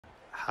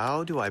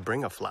How do I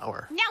bring a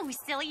flower? No,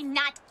 silly,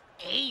 not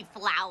a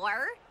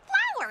flower.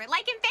 Flower,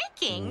 like in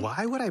baking.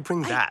 Why would I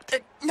bring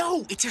that?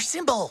 No, it's your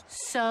symbol.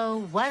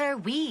 So what are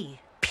we?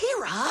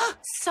 Pyrrha?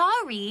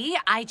 Sorry,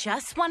 I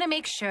just want to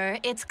make sure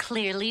it's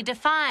clearly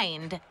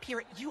defined.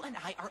 Pyrrha, you and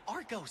I are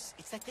Argos.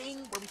 It's that thing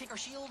where we take our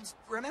shields,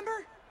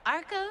 remember?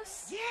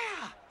 Argos?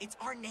 Yeah, it's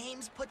our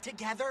names put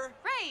together.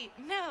 Right,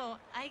 no,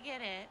 I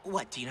get it.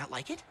 What, do you not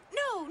like it?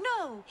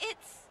 No,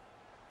 it's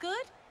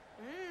good.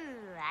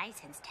 Ooh, I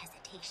sensed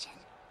hesitation.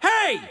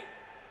 Hey!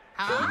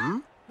 Huh?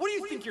 What do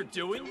you think you're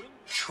doing?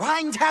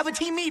 Trying to have a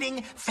team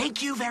meeting.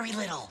 Thank you very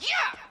little.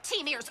 Yeah!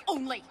 Team ears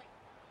only.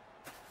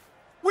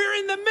 We're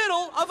in the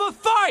middle of a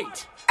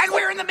fight! And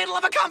we're in the middle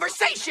of a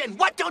conversation.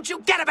 What don't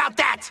you get about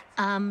that?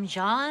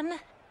 John?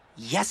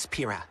 Yes,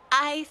 Pyrrha.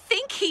 I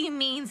think he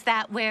means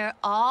that we're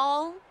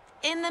all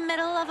in the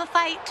middle of a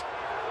fight.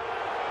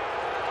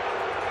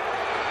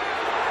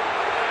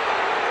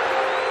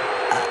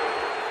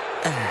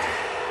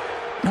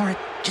 Nora,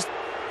 just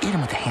hit him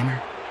with a hammer.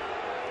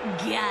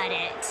 Got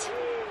it.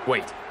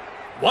 Wait,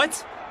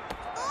 what?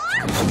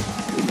 And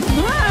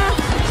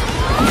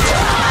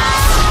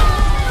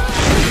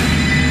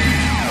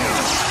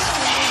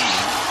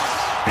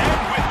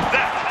with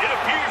that, it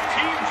appears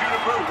Team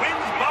Juniper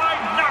wins by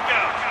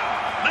knockout.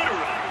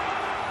 Literally.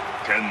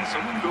 Can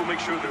someone go make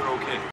sure they're okay?